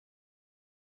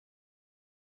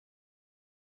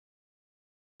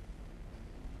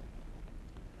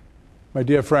My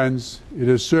dear friends, it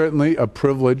is certainly a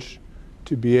privilege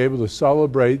to be able to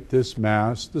celebrate this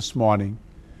Mass this morning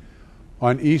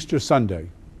on Easter Sunday,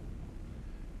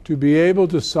 to be able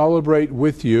to celebrate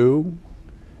with you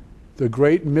the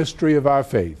great mystery of our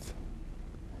faith.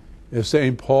 As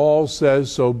St. Paul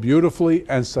says so beautifully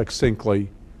and succinctly,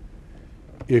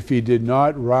 if he did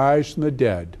not rise from the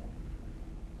dead,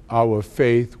 our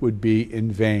faith would be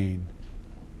in vain.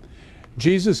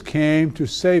 Jesus came to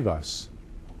save us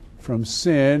from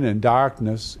sin and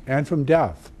darkness and from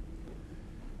death.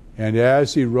 And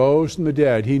as he rose from the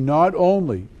dead, he not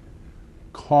only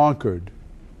conquered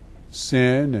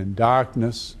sin and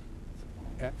darkness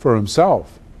for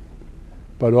himself,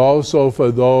 but also for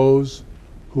those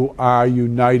who are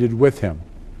united with him.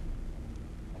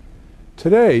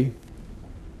 Today,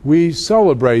 we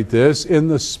celebrate this in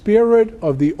the spirit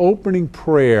of the opening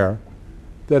prayer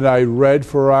that I read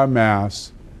for our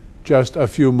Mass just a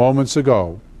few moments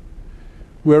ago,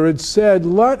 where it said,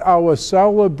 "Let our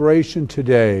celebration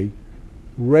today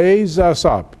raise us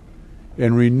up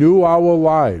and renew our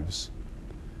lives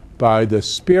by the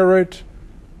Spirit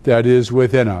that is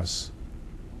within us."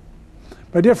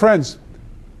 My dear friends,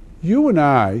 you and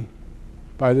I,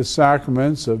 by the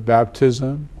sacraments of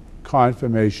baptism,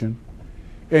 confirmation,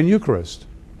 and Eucharist,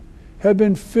 have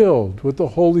been filled with the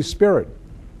Holy Spirit.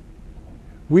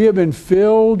 We have been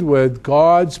filled with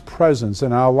God's presence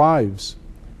in our lives.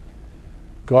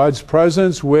 God's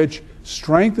presence which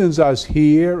strengthens us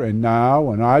here and now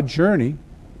on our journey,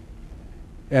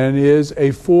 and is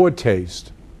a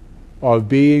foretaste of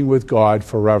being with God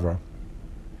forever.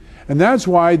 And that's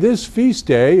why this feast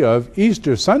day of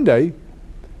Easter Sunday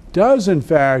does in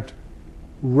fact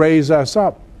raise us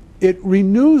up. It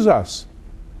renews us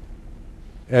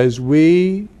as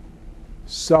we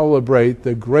celebrate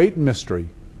the great mystery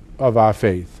of our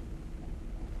faith.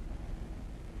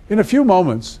 In a few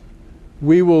moments,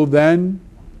 we will then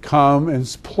come in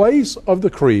place of the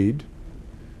Creed,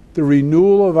 the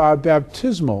renewal of our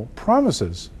baptismal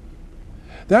promises.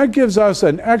 That gives us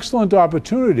an excellent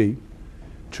opportunity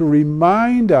to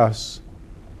remind us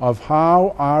of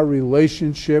how our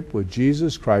relationship with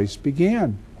Jesus Christ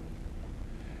began.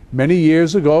 Many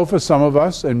years ago for some of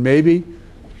us, and maybe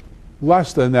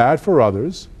less than that for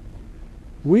others,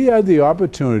 we had the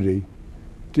opportunity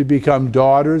to become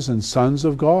daughters and sons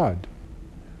of God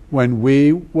when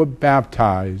we were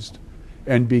baptized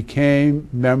and became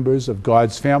members of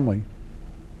God's family.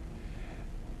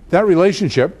 That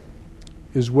relationship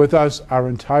is with us our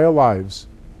entire lives.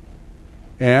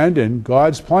 And in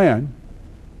God's plan,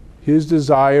 his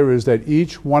desire is that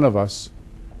each one of us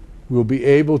will be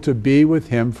able to be with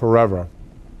him forever.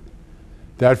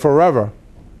 That forever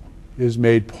is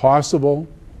made possible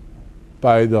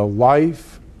by the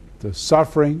life, the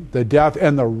suffering, the death,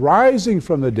 and the rising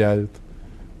from the dead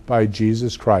by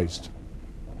Jesus Christ.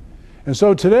 And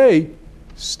so today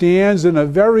stands in a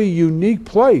very unique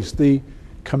place, the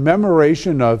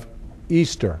commemoration of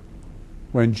Easter,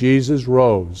 when Jesus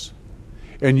rose.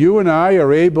 And you and I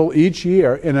are able each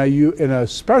year in a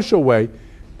special way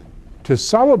to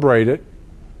celebrate it,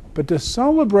 but to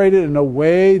celebrate it in a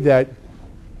way that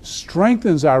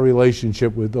strengthens our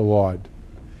relationship with the Lord.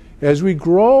 As we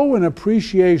grow in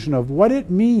appreciation of what it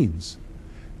means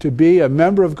to be a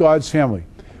member of God's family,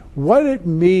 what it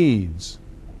means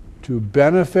to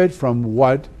benefit from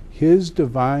what his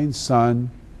divine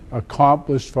Son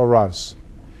accomplished for us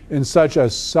in such a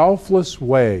selfless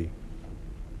way,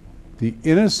 the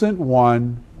innocent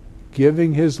one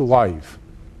giving his life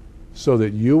so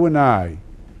that you and I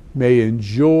may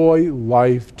enjoy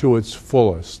life to its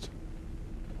fullest.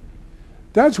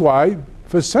 That's why,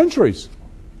 for centuries,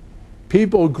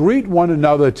 people greet one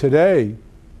another today,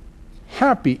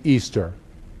 Happy Easter.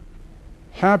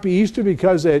 Happy Easter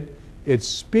because it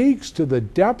speaks to the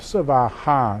depths of our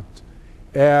heart,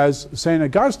 as St.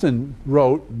 Augustine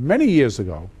wrote many years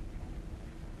ago.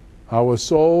 Our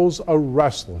souls are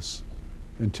restless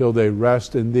until they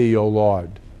rest in thee, O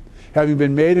Lord. Having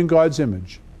been made in God's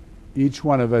image, each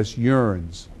one of us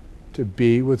yearns to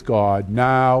be with God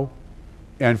now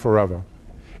and forever.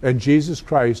 And Jesus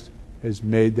Christ has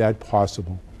made that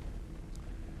possible.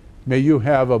 May you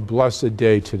have a blessed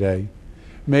day today.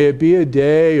 May it be a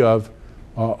day of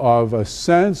a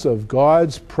sense of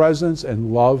God's presence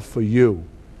and love for you.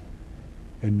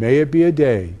 And may it be a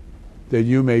day that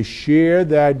you may share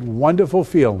that wonderful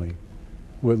feeling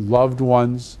with loved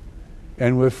ones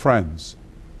and with friends,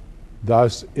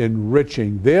 thus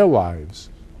enriching their lives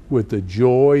with the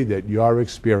joy that you're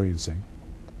experiencing.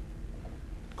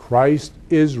 Christ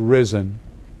is risen.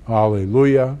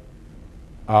 Alleluia.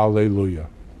 Alleluia.